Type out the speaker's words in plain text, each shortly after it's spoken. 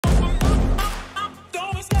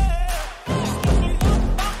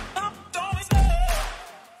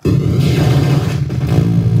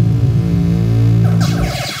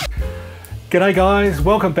G'day guys,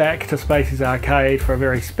 welcome back to Spacies Arcade for a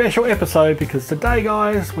very special episode, because today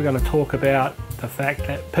guys we're going to talk about the fact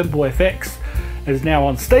that PinballFX is now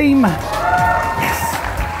on Steam. Yes.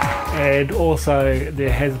 And also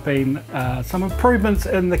there has been some improvements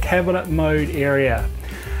in the cabinet mode area,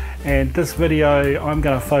 and this video I'm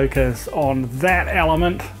going to focus on that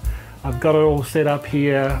element. I've got it all set up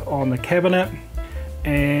here on the cabinet,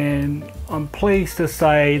 and I'm pleased to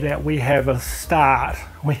say that we have a start.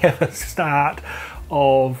 We have a start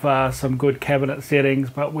of some good cabinet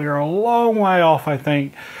settings, but we're a long way off, I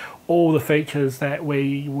think, all the features that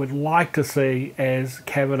we would like to see as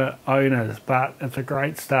cabinet owners, but it's a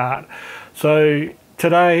great start. So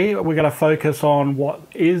today we're going to focus on what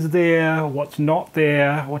is there, what's not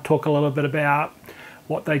there. We'll talk a little bit about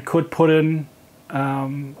what they could put in.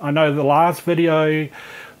 I know the last video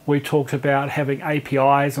we talked about having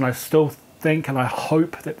APIs, and I still think and I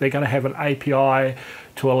hope that they're going to have an API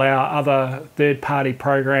to allow other third-party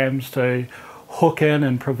programs to hook in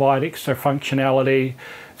and provide extra functionality,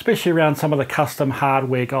 especially around some of the custom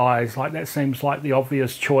hardware guys. Like, that seems like the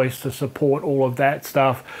obvious choice to support all of that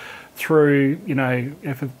stuff through, you know,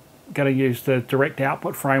 if we're going to use the direct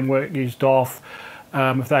output framework, use DOF.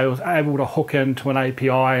 If they was able to hook into an API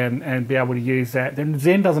and be able to use that, then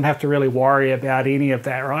Zen doesn't have to really worry about any of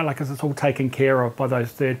that, right? Like, it's all taken care of by those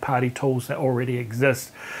third-party tools that already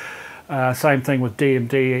exist. Same thing with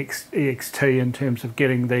DMD EXT in terms of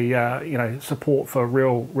getting the you know, support for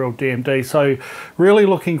real DMD. So really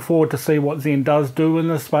looking forward to see what Zen does do in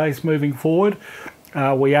this space moving forward.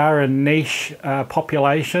 We are a niche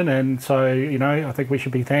population, and so, you know, I think we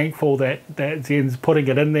should be thankful that Zen's putting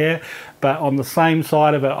it in there. But on the same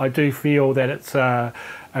side of it, I do feel that it's a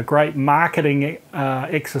great marketing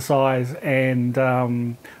exercise and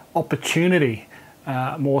opportunity,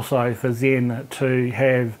 more so for Zen, to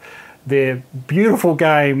have their beautiful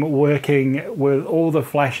game working with all the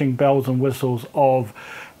flashing bells and whistles of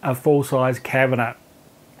a full-size cabinet.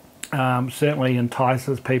 Certainly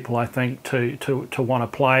entices people, I think, to want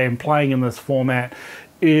to play, and playing in this format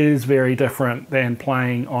is very different than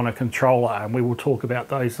playing on a controller, and we will talk about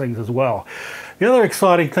those things as well. The other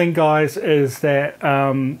exciting thing, guys, is that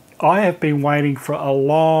I have been waiting for a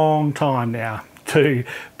long time now to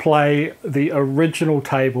play the original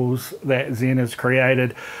tables that Zen has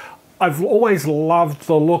created. I've always loved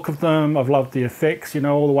the look of them. I've loved the effects, you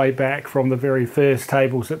know, all the way back from the very first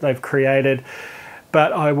tables that they've created.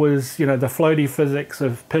 But I was, you know, the floaty physics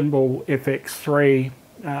of PinballFX 3,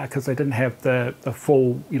 because they didn't have the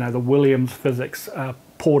full, you know, the Williams physics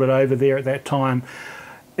ported over there at that time.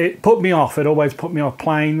 It put me off. It always put me off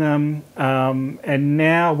playing them. And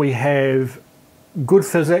now we have good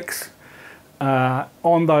physics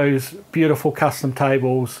on those beautiful custom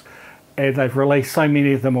tables, and they've released so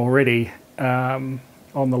many of them already on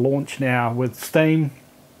the launch now with Steam,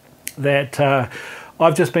 that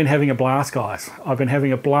I've just been having a blast, guys. I've been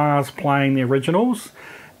having a blast playing the originals,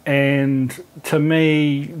 and to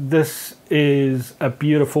me this is a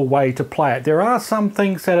beautiful way to play it. There are some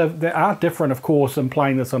things that are different, of course, in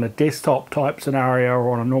playing this on a desktop type scenario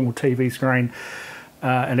or on a normal TV screen,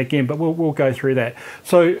 and again, but we'll go through that.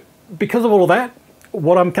 So because of all of that,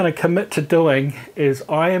 what I'm going to commit to doing is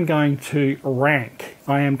I am going to rank,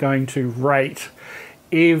 I am going to rate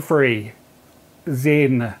every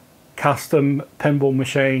Zen custom pinball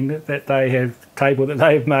machine that they have, table that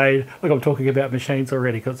they've made. Look, I'm talking about machines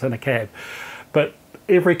already because it's in a cab. But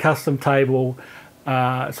every custom table,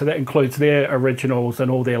 so that includes their originals and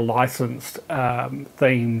all their licensed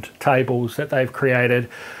themed tables that they've created.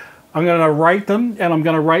 I'm going to rate them, and I'm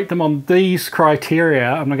going to rate them on these criteria.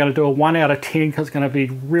 I'm not going to do a 1 out of 10 because it's going to be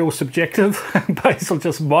real subjective based on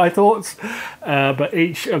just my thoughts. But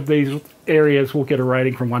each of these areas will get a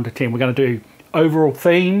rating from 1 to 10. We're going to do overall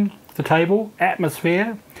theme, the table,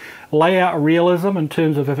 atmosphere, layout realism in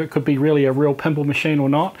terms of if it could be really a real pinball machine or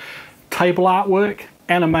not, table artwork,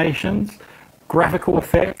 animations, graphical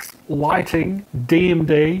effects, lighting,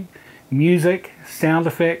 DMD, music, sound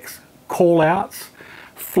effects, call-outs,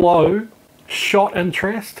 flow, shot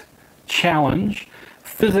interest, challenge,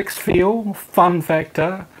 physics feel, fun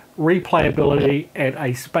factor, replayability, and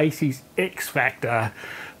a Spacies X factor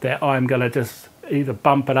that I'm going to just either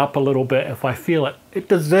bump it up a little bit if I feel it. It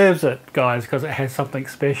deserves it, guys, because it has something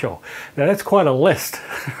special. Now, that's quite a list,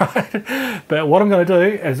 right? But what I'm going to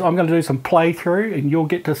do is I'm going to do some playthrough, and you'll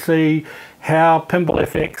get to see how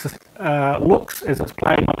PinballFX looks as it's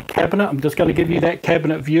playing on a cabinet. I'm just going to give you that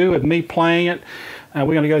cabinet view of me playing it. We're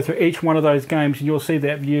going to go through each one of those games, and you'll see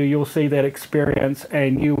that view, you'll see that experience,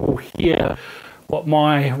 and you will hear what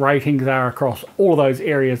my ratings are across all of those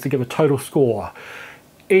areas to give a total score.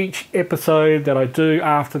 each episode that I do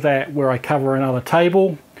after that where I cover another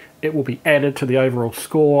table, it will be added to the overall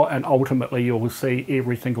score, and ultimately you will see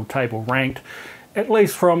every single table ranked, at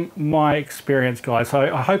least from my experience, guys. So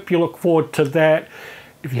I hope you look forward to that.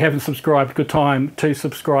 If you haven't subscribed, good time to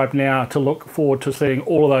subscribe now to look forward to seeing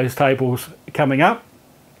all of those tables coming up.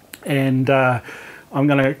 And I'm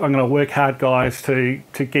gonna work hard, guys, to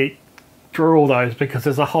get through all those, because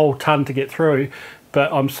there's a whole ton to get through.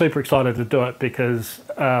 But I'm super excited to do it because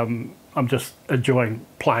I'm just enjoying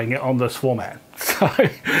playing it on this format.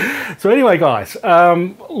 So anyway, guys,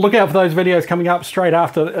 look out for those videos coming up straight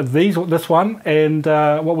after this one. And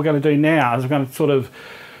what we're going to do now is we're going to sort of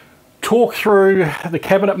talk through the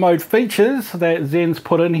cabinet mode features that Zen's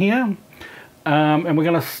put in here. And we're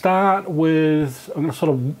going to start with, I'm going to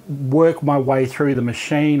sort of work my way through the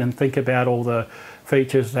machine and think about all the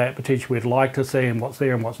features that potentially we'd like to see and what's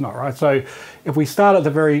there and what's not, right? So if we start at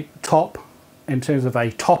the very top in terms of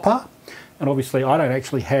a topper, and obviously I don't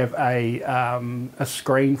actually have a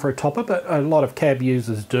screen for a topper, but a lot of cab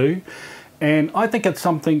users do. And I think it's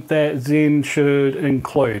something that Zen should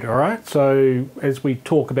include, all right? So as we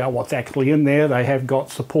talk about what's actually in there, they have got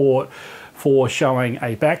support for showing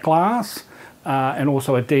a back glass and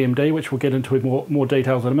also a DMD, which we'll get into more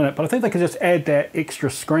details in a minute. But I think they could just add that extra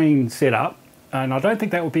screen setup, and I don't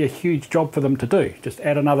think that would be a huge job for them to do. Just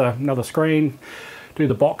add another screen, do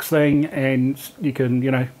the box thing, and you can, you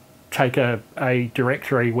know, take a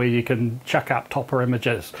directory where you can chuck up topper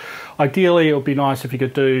images. Ideally, it would be nice if you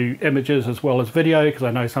could do images as well as video, because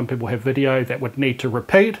I know some people have video that would need to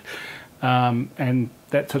repeat, and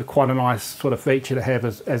that's sort of quite a nice sort of feature to have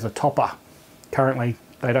as a topper. Currently,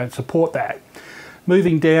 they don't support that.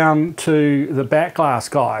 Moving down to the back glass,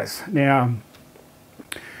 guys. Now,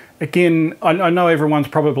 again, I know everyone's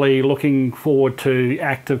probably looking forward to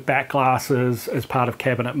active back glasses as part of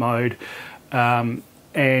cabinet mode.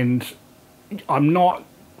 And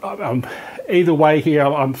either way here,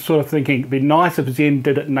 I'm sort of thinking it'd be nice if Zen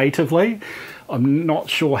did it natively. I'm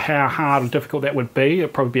not sure how hard or difficult that would be.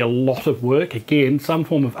 It'd probably be a lot of work. Again, some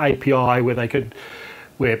form of API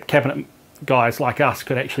where cabinet guys like us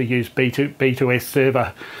could actually use B2S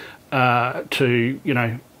server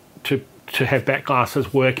to have back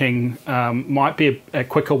glasses working, might be a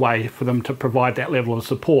quicker way for them to provide that level of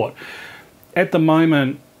support. At the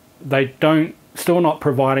moment, they still not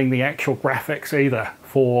providing the actual graphics either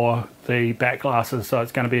for the back glasses, so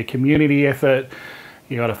it's going to be a community effort.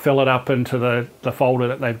 You got to fill it up into the folder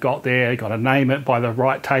that they've got there. You got to name it by the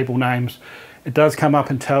right table names. It does come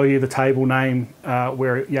up and tell you the table name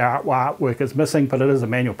where your artwork is missing, but it is a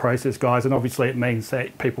manual process, guys, and obviously it means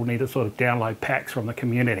that people need to sort of download packs from the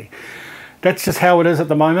community. That's just how it is at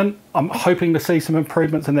the moment. I'm hoping to see some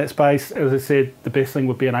improvements in that space. As I said, the best thing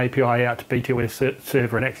would be an API out to B2S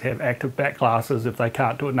server and actually have active back glasses if they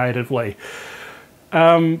can't do it natively.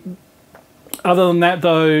 Other than that,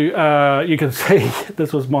 though, you can see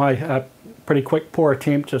this was my pretty quick, poor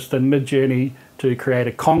attempt just in mid-journey to create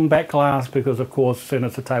a Kong back glass, because of course, as soon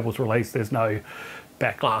as the table's released, there's no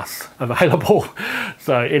back glass available.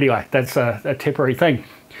 So anyway, that's a temporary thing.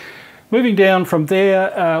 Moving down from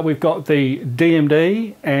there, we've got the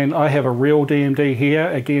DMD, and I have a real DMD here.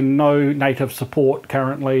 Again, no native support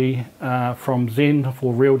currently from Zen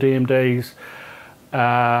for real DMDs.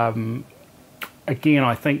 Again,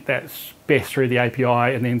 I think that's best through the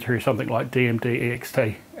API and then through something like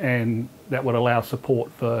DMD-EXT, and that would allow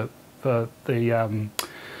support for the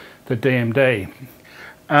DMD.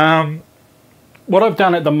 What I've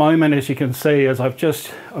done at the moment, as you can see, is I've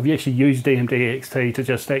actually used DMD-EXT to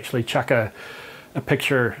just actually chuck a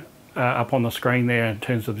picture up on the screen there in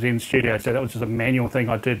terms of Zen Studio. So that was just a manual thing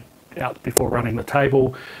I did out before running the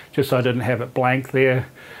table, just so I didn't have it blank there.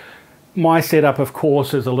 My setup, of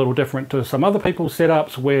course, is a little different to some other people's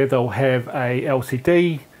setups where they'll have a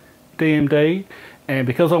LCD DMD. And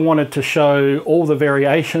because I wanted to show all the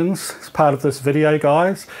variations as part of this video,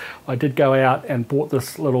 guys, I did go out and bought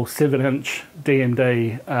this little 7-inch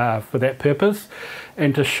DMD for that purpose,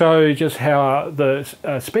 and to show just how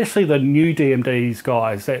especially the new DMDs,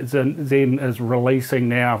 guys, that Zen is releasing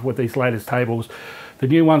now with these latest tables. The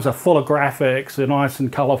new ones are full of graphics, they're nice and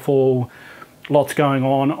colourful, lots going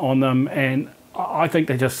on them, and I think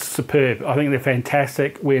they're just superb. I think they're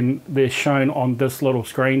fantastic when they're shown on this little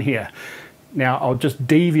screen here. Now, I'll just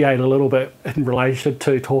deviate a little bit in relation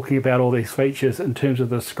to talking about all these features in terms of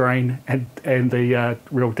the screen and the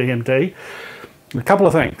real DMD. A couple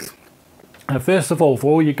of things. First of all, for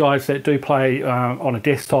all you guys that do play on a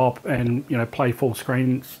desktop and play full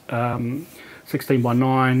screens,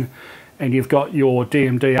 16:9, and you've got your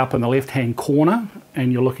DMD up in the left-hand corner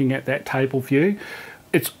and you're looking at that table view,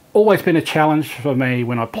 it's always been a challenge for me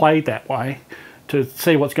when I played that way to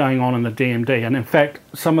see what's going on in the DMD. And in fact,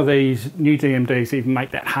 some of these new DMDs even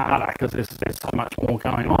make that harder because there's so much more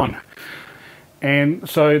going on. And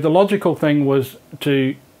so the logical thing was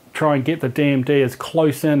to try and get the DMD as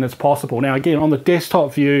close in as possible. Now again, on the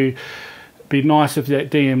desktop view, it'd be nice if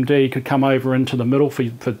that DMD could come over into the middle for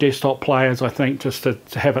desktop players, I think, just to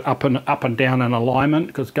have it up and down in alignment,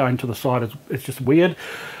 because going to the side is just weird.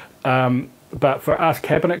 But for us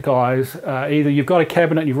cabinet guys, either you've got a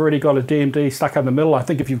cabinet, you've already got a DMD stuck in the middle. I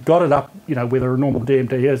think if you've got it up, you know, where the normal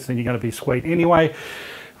DMD is, then you're going to be sweet anyway.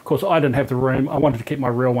 Of course, I didn't have the room. I wanted to keep my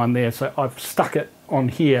real one there, so I've stuck it on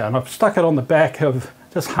here, and I've stuck it on the back of,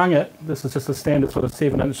 just hung it. This is just a standard sort of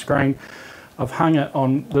 7-inch screen. I've hung it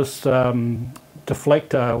on this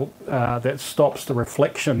deflector that stops the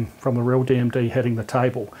reflection from the real DMD hitting the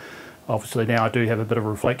table. Obviously now I do have a bit of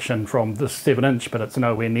reflection from this 7-inch, but it's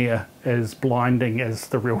nowhere near as blinding as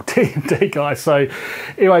the real DMD, guys. So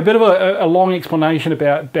anyway, a bit of a long explanation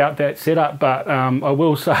about that setup, but I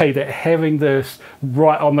will say that having this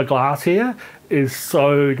right on the glass here is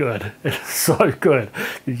so good. It's so good.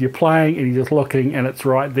 You're playing and you're just looking and it's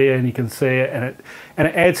right there and you can see it, and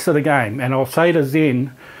it adds to the game. And I'll say to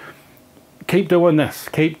Zen, keep doing this.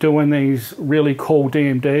 Keep doing these really cool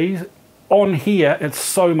DMDs. On here, it's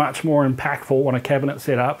so much more impactful on a cabinet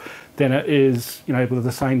setup than it is, you know, with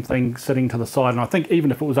the same thing sitting to the side. And I think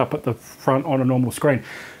even if it was up at the front on a normal screen,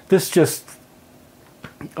 this just,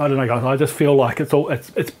 I don't know, guys, I just feel like it's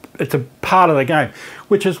a part of the game,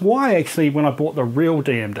 which is why actually when I bought the real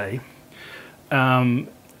DMD,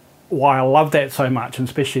 why I love that so much, and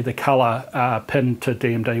especially the color pin to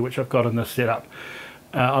DMD, which I've got in this setup.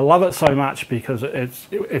 I love it so much because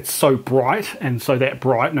it's so bright, and so that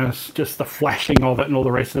brightness, just the flashing of it and all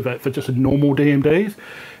the rest of it for just normal DMDs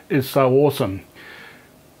is so awesome.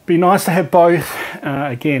 Be nice to have both,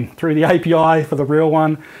 again, through the API for the real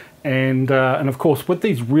one, and of course with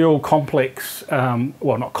these real complex,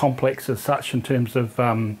 well, not complex as such in terms of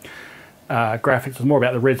graphics, it's more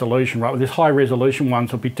about the resolution, right? With these high resolution ones,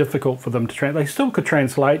 it'll be difficult for them to translate. They still could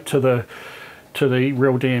translate to the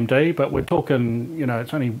real DMD, but we're talking, you know,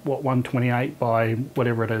 it's only what, 128 by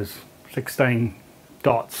whatever it is, 16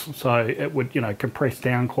 dots, so it would, you know, compress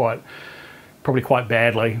down probably quite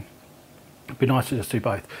badly. It'd be nice to just do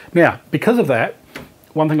both. Now, because of that,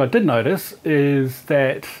 one thing I did notice is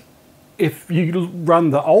that if you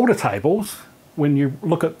run the older tables, when you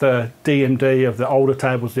look at the DMD of the older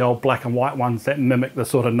tables, the old black and white ones that mimic the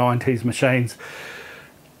sort of 90s machines,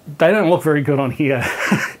 they don't look very good on here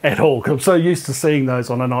at all, because I'm so used to seeing those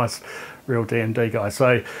on a nice real DMD, guys.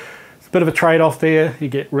 So it's a bit of a trade-off there. You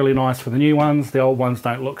get really nice for the new ones. The old ones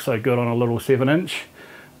don't look so good on a little 7-inch.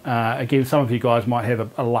 Again, some of you guys might have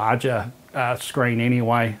a larger screen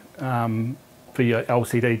anyway for your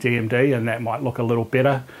LCD DMD, and that might look a little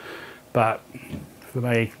better. But for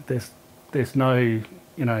me, there's no,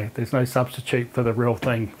 you know, there's no substitute for the real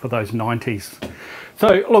thing for those 90s.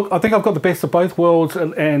 So look, I think I've got the best of both worlds,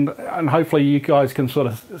 and hopefully you guys can sort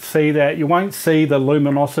of see that. You won't see the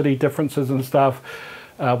luminosity differences and stuff,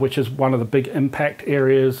 which is one of the big impact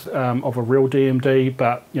areas of a real DMD,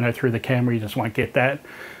 but you know, through the camera you just won't get that.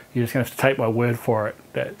 You're just going to have to take my word for it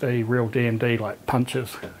that the real DMD like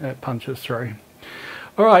punches through.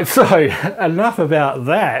 Alright, so enough about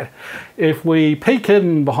that. If we peek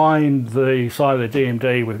in behind the side of the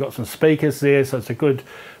DMD, we've got some speakers there, so it's a good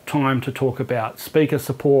time to talk about speaker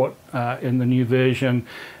support in the new version.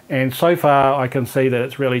 And so far I can see that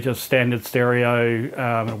it's really just standard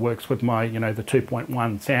stereo. It works with my, you know, the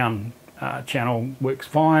 2.1 sound channel works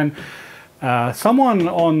fine. Someone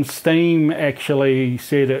on Steam actually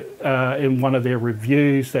said it in one of their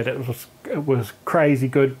reviews that it was crazy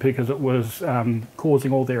good because it was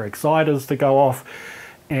causing all their exciters to go off,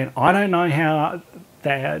 and I don't know how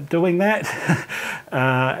they're doing that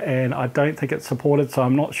and I don't think it's supported, so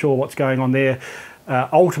I'm not sure what's going on there.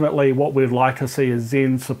 Ultimately what we'd like to see is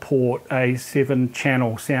Zen support a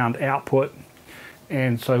 7-channel sound output.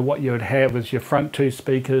 And so what you would have is your front 2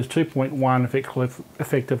 speakers, 2.1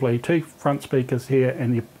 effectively, 2 front speakers here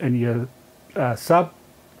and your sub.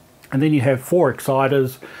 And then you have 4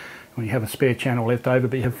 exciters when you have a spare channel left over,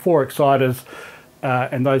 but you have 4 exciters,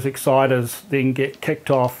 and those exciters then get kicked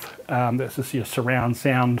off. This is your surround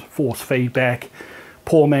sound force feedback,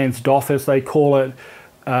 poor man's DOF as they call it.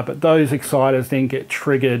 But those exciters then get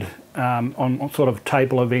triggered on sort of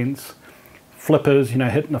table events. Flippers, you know,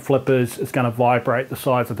 hitting the flippers is going to vibrate the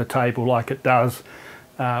sides of the table like it does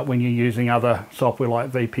when you're using other software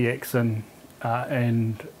like VPX and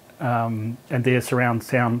their surround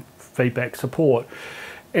sound feedback support.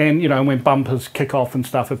 And, you know, when bumpers kick off and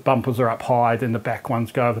stuff, if bumpers are up high, then the back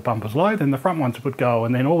ones go. If the bumpers low, then the front ones would go.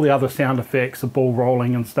 And then all the other sound effects, the ball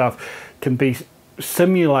rolling and stuff, can be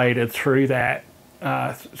simulated through that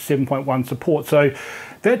 7.1 support. So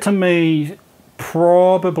that to me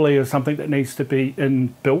probably is something that needs to be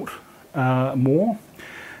inbuilt more.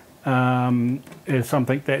 Is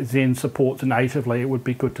something that Zen supports natively. It would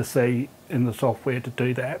be good to see in the software to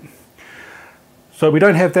do that. So we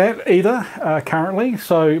don't have that either currently.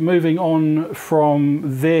 So moving on from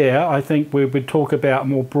there, I think we would talk about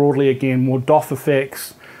more broadly again, more DOF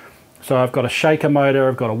effects. So I've got a shaker motor,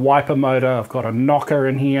 I've got a wiper motor, I've got a knocker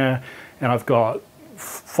in here, and I've got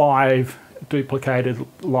 5 duplicated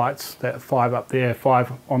lights, that 5 up there,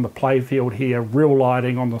 5 on the play field here, real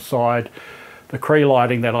lighting on the side, the Cree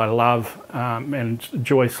lighting that I love and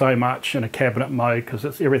enjoy so much in a cabinet mode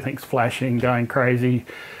because everything's flashing, going crazy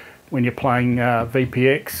when you're playing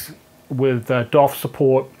VPX with DOF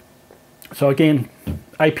support. So again,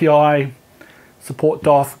 API, support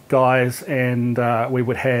DOF guys, and we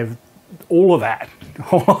would have all of that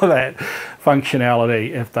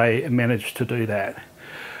functionality if they managed to do that.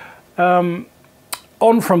 On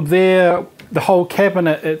from there, the whole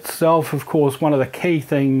cabinet itself, of course, one of the key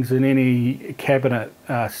things in any cabinet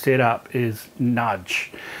setup is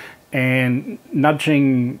nudge. And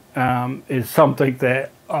nudging is something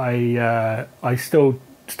that I still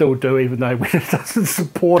do, even though when it doesn't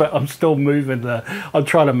support it, I'm still I'm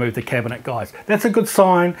trying to move the cabinet, guys. That's a good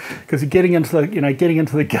sign because you're getting into the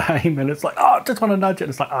game and it's like, oh, I just want to nudge it.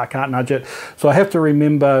 It's like, oh, I can't nudge it. So I have to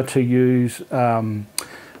remember to use the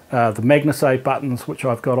MagnaSave buttons, which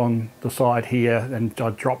I've got on the side here, and I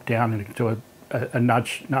drop down and do a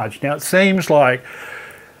nudge. Now it seems like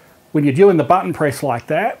when you're doing the button press like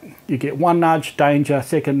that, you get one nudge, danger,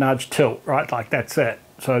 second nudge, tilt, right? Like that's it.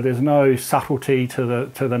 So there's no subtlety to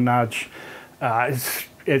the nudge.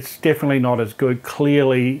 It's definitely not as good.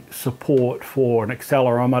 Clearly, support for an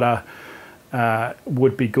accelerometer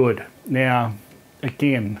would be good. Now,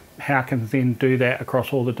 again, how can Zen do that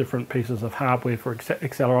across all the different pieces of hardware for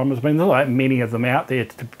accelerometers? I mean, there's not many of them out there,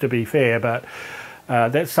 to be fair, but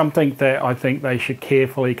that's something that I think they should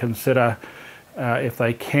carefully consider if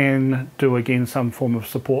they can do, again, some form of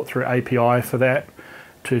support through API for that,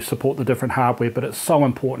 to support the different hardware. But it's so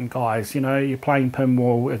important, guys. You know, you're playing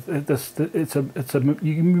pinball.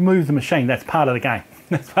 You move the machine. That's part of the game.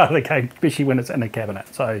 That's part of the game, especially when it's in a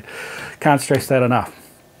cabinet. So, can't stress that enough.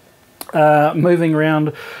 Moving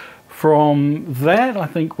around from that, I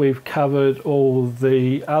think we've covered all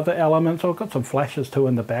the other elements. I've got some flashes too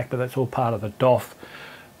in the back, but that's all part of the DOF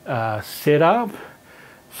setup.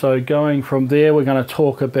 So going from there, we're going to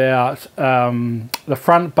talk about the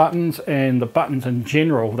front buttons and the buttons in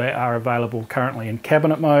general that are available currently in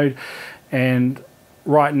cabinet mode. And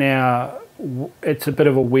right now, it's a bit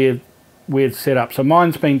of a weird setup. So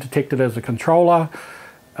mine's been detected as a controller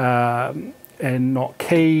and not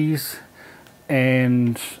keys.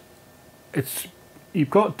 And you've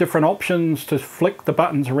got different options to flick the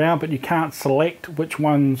buttons around, but you can't select which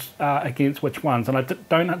ones are against which ones. And I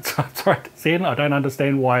don't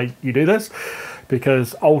understand why you do this,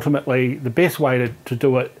 because ultimately the best way to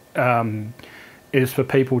do it is for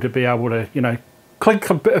people to be able to, you know, click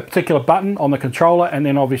a particular button on the controller and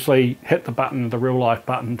then obviously hit the button, the real life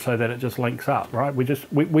button, so that it just links up, right?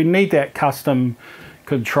 We need that custom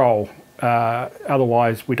control.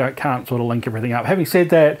 Otherwise we can't sort of link everything up. Having said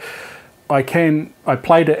that, I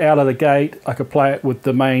played it out of the gate. I could play it with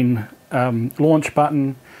the main launch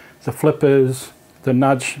button, the flippers, the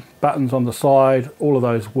nudge buttons on the side, all of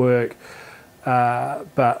those work.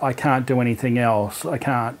 But I can't do anything else. I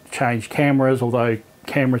can't change cameras, although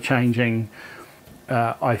camera changing,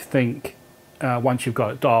 I think once you've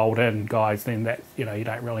got it dialed in, guys, then that, you know, you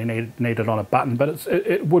don't really need it on a button, but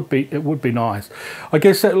it would be nice. I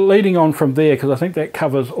guess that leading on from there, because I think that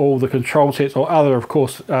covers all the control sets, or other, of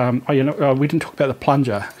course. We didn't talk about the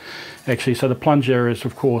plunger, actually. So the plunger is,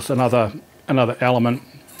 of course, another element,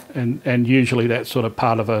 and usually that's sort of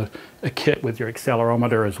part of a kit with your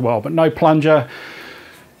accelerometer as well. But no plunger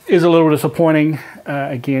is a little disappointing.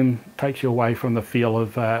 Again, takes you away from the feel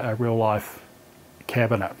of a real life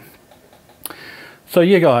cabinet. So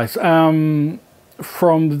yeah, guys, from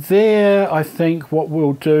there, I think what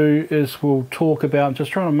we'll do is we'll talk about,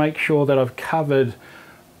 just trying to make sure that I've covered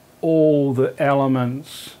all the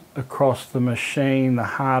elements across the machine, the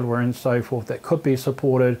hardware and so forth that could be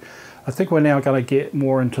supported. I think we're now going to get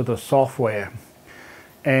more into the software.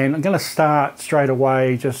 And I'm going to start straight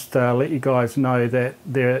away, just let you guys know that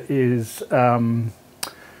there is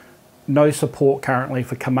no support currently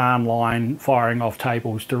for command line firing off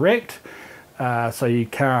tables direct. So you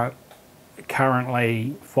can't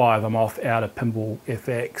currently fire them off out of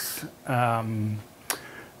PinballFX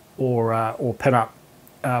or Pinup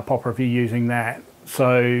Popper if you're using that.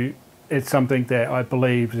 So it's something that I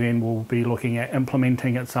believe Zen will be looking at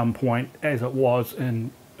implementing at some point, as it was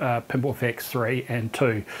in PinballFX 3 and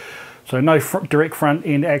 2. So no direct front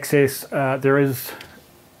end access. There is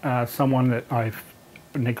someone that I've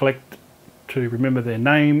neglected to remember their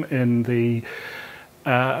name in the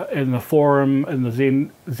forum, in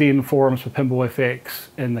the Zen forums for PinballFX,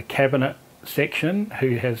 in the cabinet section,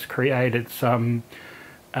 who has created some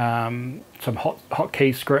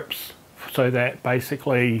hotkey scripts so that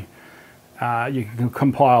basically you can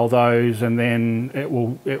compile those, and then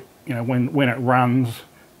when it runs,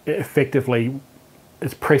 it effectively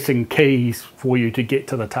is pressing keys for you to get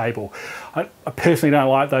to the table. I personally don't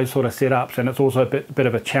like those sort of setups, and it's also a bit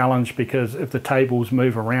of a challenge, because if the tables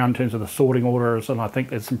move around in terms of the sorting orders, and I think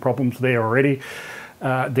there's some problems there already,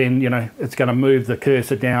 then it's going to move the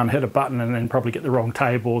cursor down, hit a button, and then probably get the wrong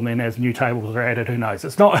table, and then as new tables are added, who knows?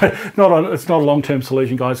 It's not it's not a long-term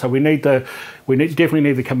solution, guys. So we definitely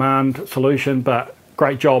need the command solution, but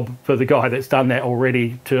great job for the guy that's done that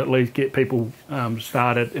already to at least get people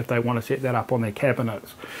started if they want to set that up on their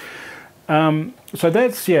cabinets. So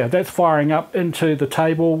that's firing up into the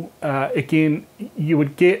table. Again, you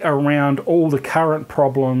would get around all the current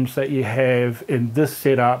problems that you have in this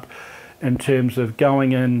setup in terms of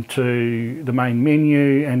going into the main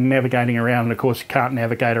menu and navigating around. And of course, you can't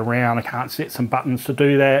navigate around. I can't set some buttons to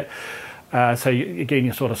do that. Again,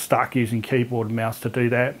 you're sort of stuck using keyboard and mouse to do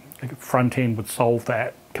that. Front end would solve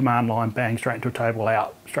that. Command line, bang, straight into a table,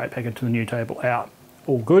 out, straight back into the new table, out.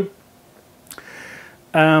 All good.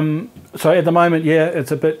 So at the moment, yeah,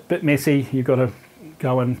 it's a bit messy. You've got to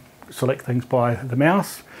go and select things by the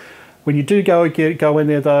mouse. When you do go in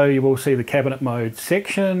there though, you will see the cabinet mode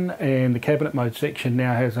section, and the cabinet mode section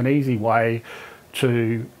now has an easy way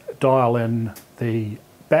to dial in the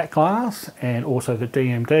back glass and also the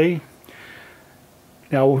DMD.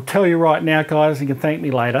 Now, I'll tell you right now, guys, you can thank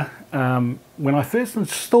me later. When I first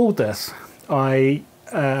installed this, it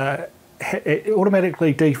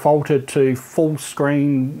automatically defaulted to full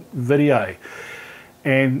screen video.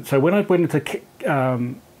 And so when I went to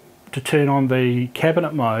turn on the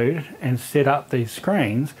cabinet mode and set up these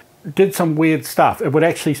screens, it did some weird stuff. It would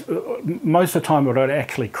actually, most of the time, it would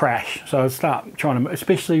actually crash. So I'd start trying to,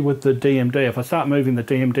 especially with the DMD, if I start moving the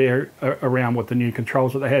DMD around with the new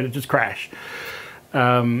controls that they had, it just crashed.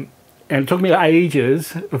 And it took me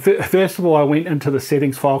ages. First of all, I went into the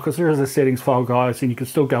settings file, because there is a settings file, guys, and you can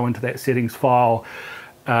still go into that settings file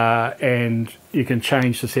and you can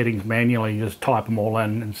change the settings manually. You just type them all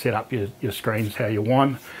in and set up your screens how you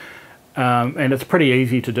want. And it's pretty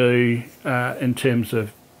easy to do in terms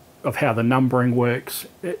of how the numbering works.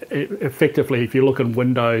 Effectively, if you look in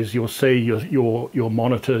Windows, you'll see your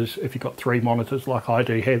monitors. If you've got 3 monitors like I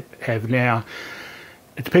do have now,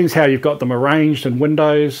 it depends how you've got them arranged in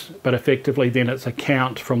Windows, but effectively then it's a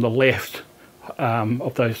count from the left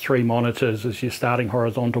of those 3 monitors as your starting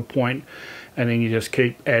horizontal point, and then you just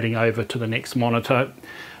keep adding over to the next monitor.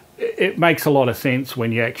 It makes a lot of sense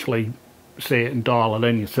when you actually see it and dial it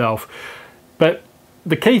in yourself. But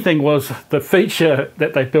the key thing was the feature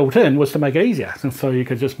that they built in was to make it easier, and so you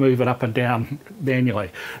could just move it up and down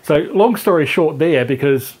manually. So long story short there,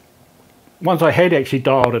 because once I had actually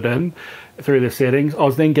dialed it in through the settings, I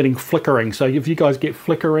was then getting flickering. So if you guys get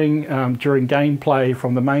flickering during gameplay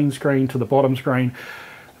from the main screen to the bottom screen,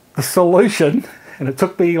 the solution, and it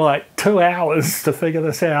took me like 2 hours to figure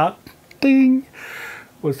this out, ding,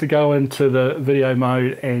 was to go into the video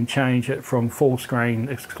mode and change it from full screen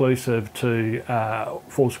exclusive to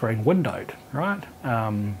full screen windowed, right?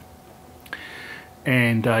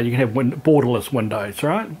 And you can have borderless windows,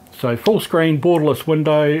 right? So full screen borderless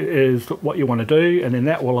window is what you want to do, and then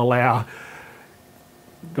that will allow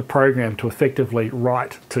the program to effectively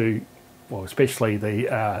write to, well, especially the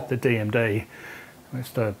DMD.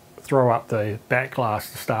 It's to throw up the back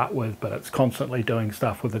glass to start with, but it's constantly doing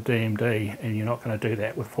stuff with the DMD, and you're not going to do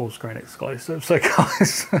that with full screen exclusive. So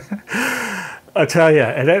guys, I tell you,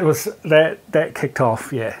 and that kicked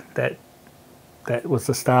off, yeah, that was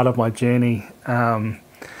the start of my journey,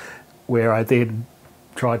 where I then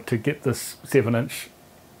tried to get this 7-inch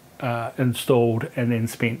installed, and then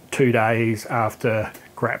spent 2 days after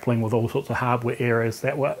grappling with all sorts of hardware errors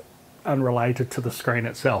that were unrelated to the screen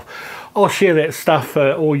itself. I'll share that stuff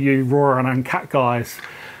for all you raw and uncut guys,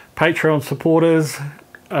 Patreon supporters,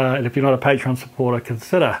 and if you're not a Patreon supporter,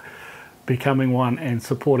 consider becoming one and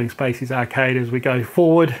supporting Spacies Arcade as we go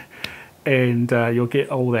forward, and you'll get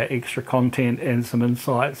all that extra content and some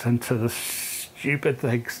insights into the stupid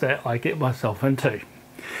things that I get myself into.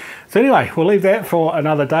 So anyway, we'll leave that for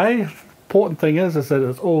another day. Important thing is that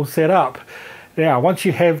it's all set up. Now, once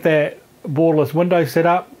you have that borderless window set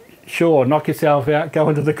up, sure, knock yourself out, go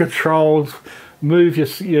into the controls, move your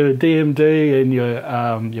DMD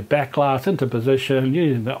and your back glass into position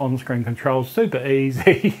using the on-screen controls. Super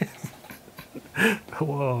easy.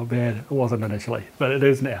 Oh man, it wasn't initially, but it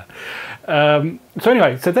is now. So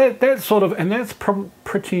anyway, so that's sort of, and that's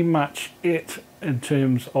pretty much it in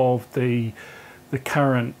terms of the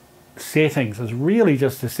current settings. Is really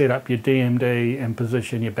just to set up your DMD and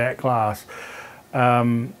position your back glass.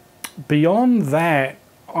 Beyond that,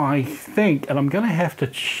 I think, and I'm going to have to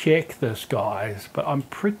check this, guys, but I'm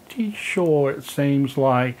pretty sure it seems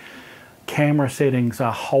like camera settings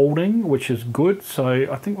are holding, which is good. So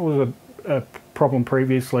I think there was a problem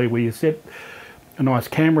previously where you set a nice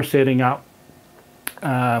camera setting up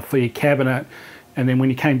for your cabinet, and then when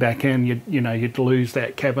you came back in, you'd lose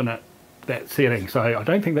that cabinet, that setting. So I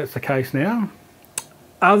don't think that's the case now.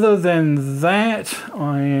 Other than that,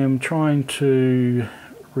 I am trying to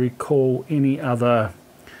recall any other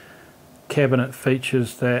cabinet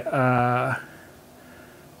features that are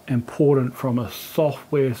important from a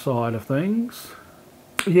software side of things.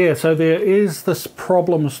 Yeah, so there is this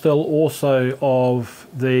problem still also of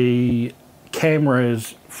the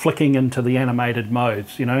cameras flicking into the animated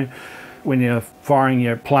modes. You know, when you're firing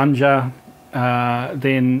your plunger,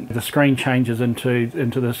 then the screen changes into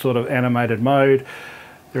this sort of animated mode.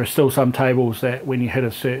 There are still some tables that when you hit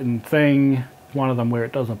a certain thing, one of them where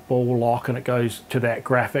it does a ball lock and it goes to that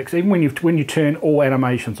graphics. Even when you turn all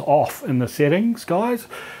animations off in the settings, guys,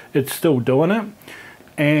 it's still doing it.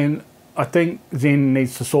 And I think Zen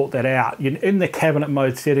needs to sort that out. In the cabinet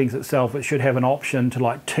mode settings itself, it should have an option to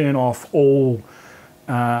like turn off all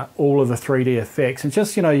of the 3D effects. And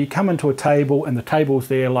just, you come into a table and the table's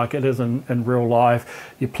there like it is in real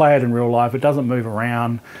life. You play it in real life. It doesn't move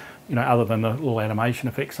around, other than the little animation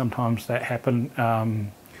effects sometimes that happen.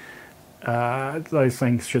 Those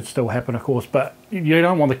things should still happen, of course, but you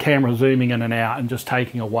don't want the camera zooming in and out and just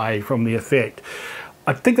taking away from the effect.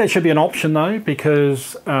 I think that should be an option though,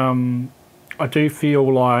 because I do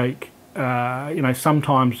feel like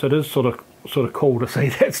sometimes it is sort of cool to see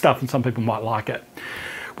that stuff, and some people might like it.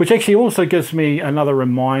 Which actually also gives me another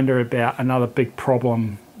reminder about another big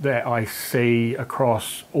problem that I see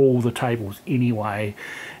across all the tables anyway,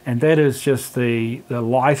 and that is just the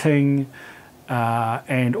lighting.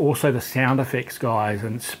 And also the sound effects, guys,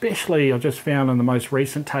 and especially I've just found in the most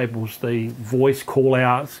recent tables the voice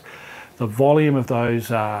call-outs, the volume of those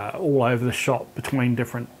are all over the shop between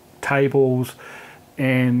different tables,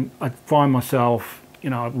 and I find myself,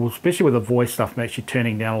 well, especially with the voice stuff, I'm actually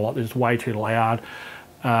turning down a lot. It's way too loud,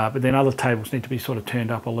 but then other tables need to be sort of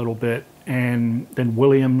turned up a little bit, and then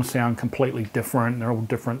Williams sound completely different. They're all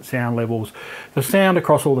different sound levels. The sound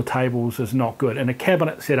across all the tables is not good. In a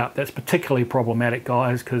cabinet setup, that's particularly problematic,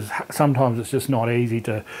 guys, because sometimes it's just not easy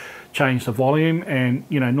to change the volume. And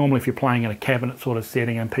normally if you're playing in a cabinet sort of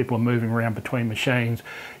setting and people are moving around between machines,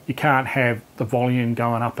 you can't have the volume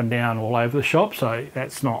going up and down all over the shop, so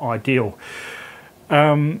that's not ideal.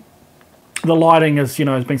 The lighting is,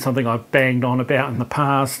 has been something I've banged on about in the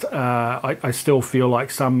past. I still feel like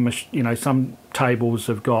some tables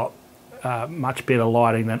have got much better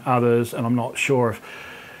lighting than others, and I'm not sure if,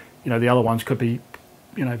 the other ones could be,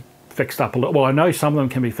 fixed up a little. Well, I know some of them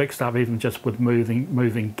can be fixed up even just with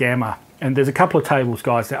moving gamma. And there's a couple of tables,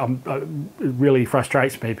 guys, that it really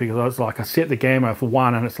frustrates me, because I set the gamma for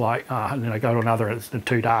one and it's like, and then I go to another and it's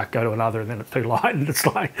too dark, go to another and then it's too light, and it's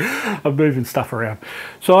like I'm moving stuff around.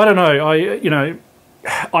 So I don't know,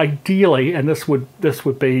 ideally, and this would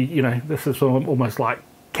be, this is almost like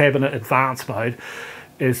cabinet advanced mode,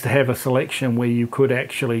 is to have a selection where you could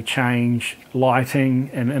actually change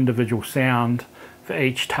lighting and individual sound for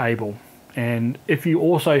each table. And if you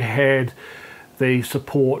also had the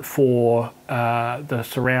support for the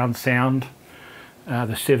surround sound,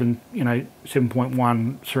 the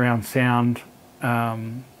 7.1 surround sound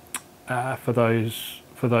for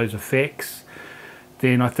those effects,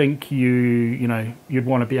 then I think you'd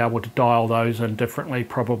want to be able to dial those in differently,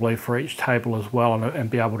 probably for each table as well, and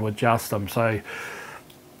be able to adjust them. So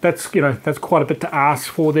that's that's quite a bit to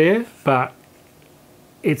ask for there, but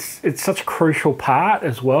it's such a crucial part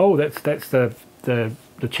as well. That's the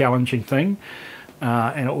challenging thing.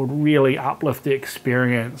 And it would really uplift the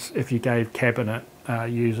experience if you gave cabinet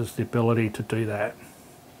users the ability to do that.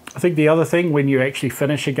 I think the other thing, when you actually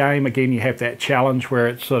finish a game, again, you have that challenge where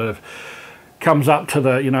it sort of comes up to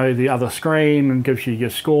the the other screen and gives you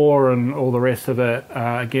your score and all the rest of it.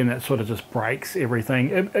 Again, that sort of just breaks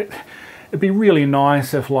everything. it'd be really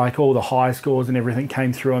nice if like all the high scores and everything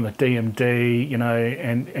came through on the DMD, you know,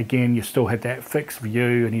 and again you still had that fixed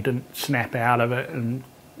view and you didn't snap out of it and,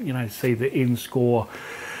 you know, see the end score.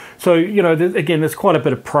 So, you know, again, there's quite a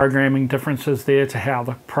bit of programming differences there to how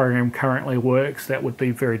the program currently works. That would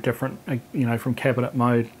be very different, you know, from cabinet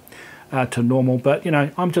mode to normal. But, you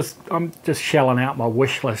know, I'm just shelling out my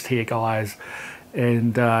wish list here, guys.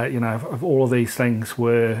 And, you know, if all of these things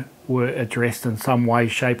were addressed in some way,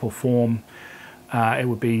 shape or form, it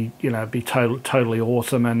would be, you know, be totally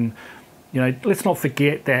awesome. And, you know, let's not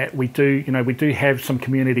forget that we do have some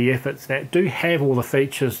community efforts that do have all the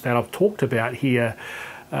features that I've talked about here.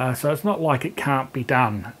 So it's not like it can't be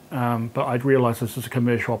done, but I'd realise this is a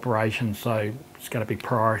commercial operation, so it's going to be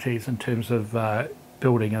priorities in terms of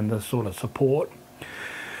building in this sort of support.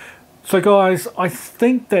 So guys, I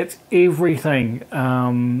think that's everything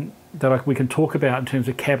that we can talk about in terms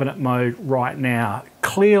of cabinet mode right now.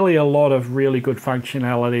 Clearly a lot of really good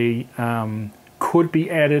functionality could be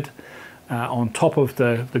added on top of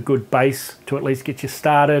the good base to at least get you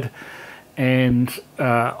started. And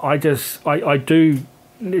I do,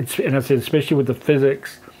 and I said, especially with the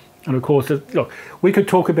physics, and of course, look, we could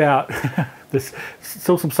talk about this,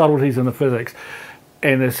 still some subtleties in the physics,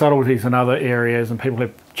 and there's subtleties in other areas, and people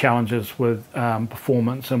have challenges with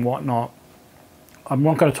performance and whatnot. I'm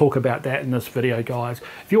not going to talk about that in this video, guys.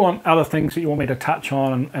 If you want other things that you want me to touch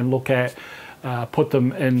on and look at, put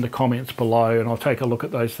them in the comments below, and I'll take a look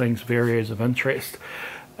at those things for areas of interest.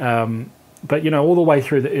 But, you know, all the way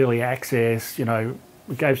through the early access, you know,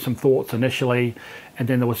 we gave some thoughts initially, and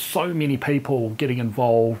then there were so many people getting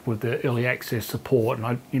involved with the early access support, and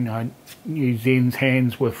I knew Zen's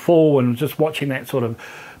hands were full, and just watching that sort of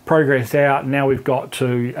progress out. And now we've got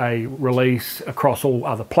to a release across all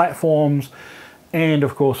other platforms, and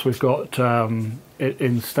of course we've got it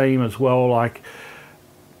in Steam as well. Like,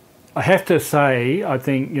 I have to say, I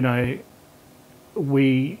think, you know,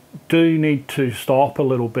 we do need to stop a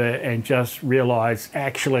little bit and just realize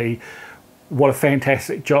actually what a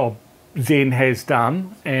fantastic job Zen has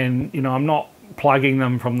done. And, you know, I'm not plugging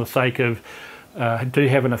them from the sake of do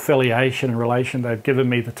have an affiliation and relation. They've given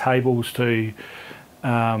me the tables to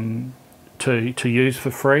use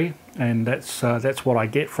for free, and that's what I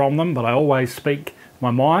get from them. But I always speak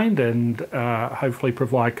my mind and hopefully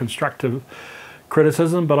provide constructive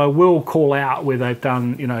criticism. But I will call out where they've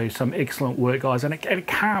done, you know, some excellent work, guys, and it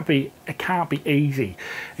can't be easy.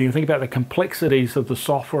 And you think about the complexities of the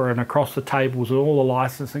software and across the tables and all the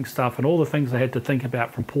licensing stuff and all the things they had to think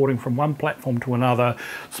about from porting from one platform to another,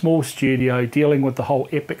 small studio, dealing with the whole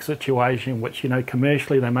Epic situation, which, you know,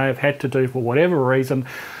 commercially they may have had to do for whatever reason.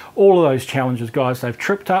 All of those challenges, guys, they've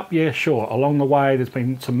tripped up, yeah, sure. Along the way, there's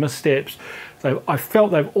been some missteps. I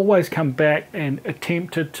felt they've always come back and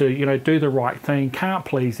attempted to, you know, do the right thing. Can't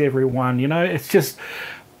please everyone, you know. It's just,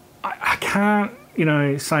 I can't, you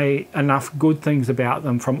know, say enough good things about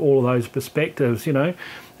them from all of those perspectives, you know.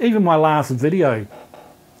 Even my last video,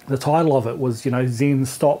 the title of it was, you know, Zen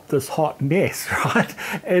Stop This Hot Mess, right?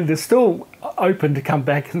 And they're still open to come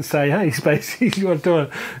back and say, hey, Spacies, you want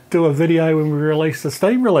to do a video when we release the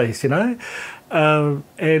Steam release, you know?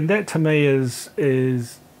 And that to me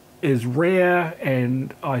is rare,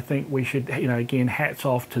 and I think we should, you know, again, hats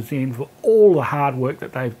off to Zen for all the hard work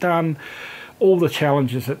that they've done, all the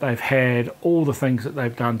challenges that they've had, all the things that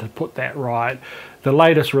they've done to put that right. The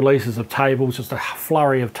latest releases of tables, just a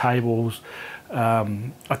flurry of tables.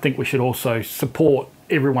 I think we should also support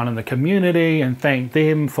everyone in the community and thank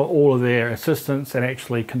them for all of their assistance and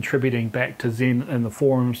actually contributing back to Zen in the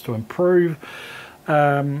forums to improve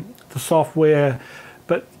the software.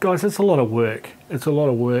 But guys, it's a lot of work. It's a lot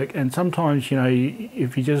of work, and sometimes, you know,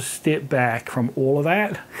 if you just step back from all of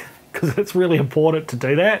that, because it's really important to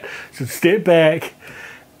do that, so step back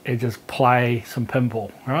and just play some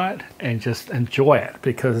pinball, right? And just enjoy it,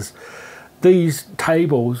 because these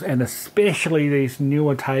tables, and especially these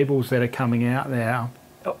newer tables that are coming out now,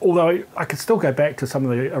 although I could still go back to some of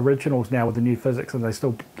the originals now with the new physics and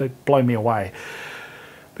they blow me away.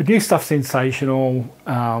 The new stuff's sensational.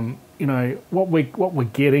 You know, what we're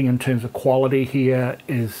getting in terms of quality here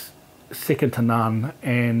is second to none.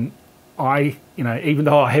 And you know, even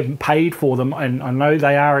though I haven't paid for them, and I know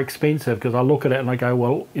they are expensive, because I look at it and I go,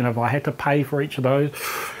 well, you know, if I had to pay for each of those,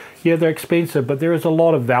 yeah, they're expensive, but there is a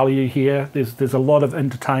lot of value here. There's a lot of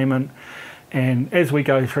entertainment. And as we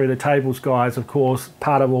go through the tables, guys, of course,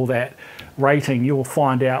 part of all that rating, you'll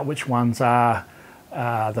find out which ones are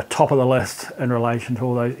the top of the list in relation to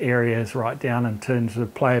all those areas, right down in terms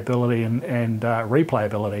of playability and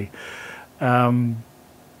replayability.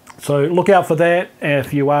 So look out for that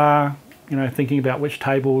if you are, you know, thinking about which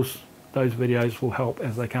tables those videos will help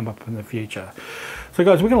as they come up in the future. So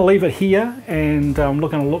guys, we're going to leave it here, and I'm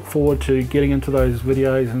going to look forward to getting into those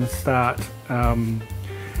videos and start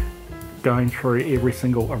going through every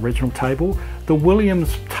single original table. The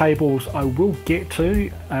Williams tables I will get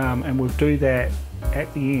to, and we'll do that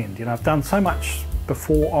at the end. You know, I've done so much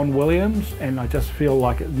before on Williams, and I just feel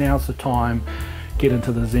like now's the time get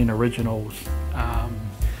into the Zen originals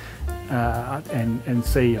and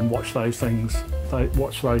see and watch those things,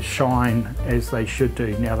 watch those shine as they should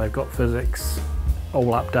do. Now they've got physics all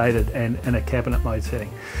updated and in a cabinet mode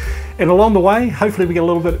setting. And along the way, hopefully we get a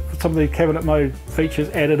little bit of some of the cabinet mode features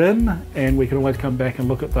added in, and we can always come back and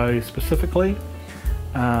look at those specifically.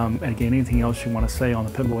 And again, anything else you want to see on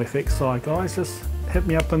the PinballFX side, guys, just hit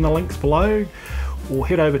me up in the links below, or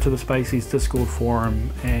head over to the Spacies Discord forum,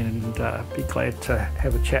 and be glad to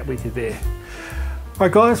have a chat with you there.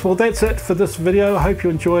 Alright guys, well that's it for this video. I hope you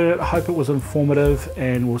enjoyed it, I hope it was informative,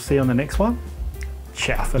 and we'll see you on the next one.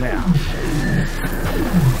 Ciao for now.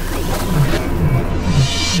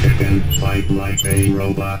 Chicken fight like a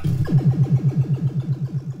robot.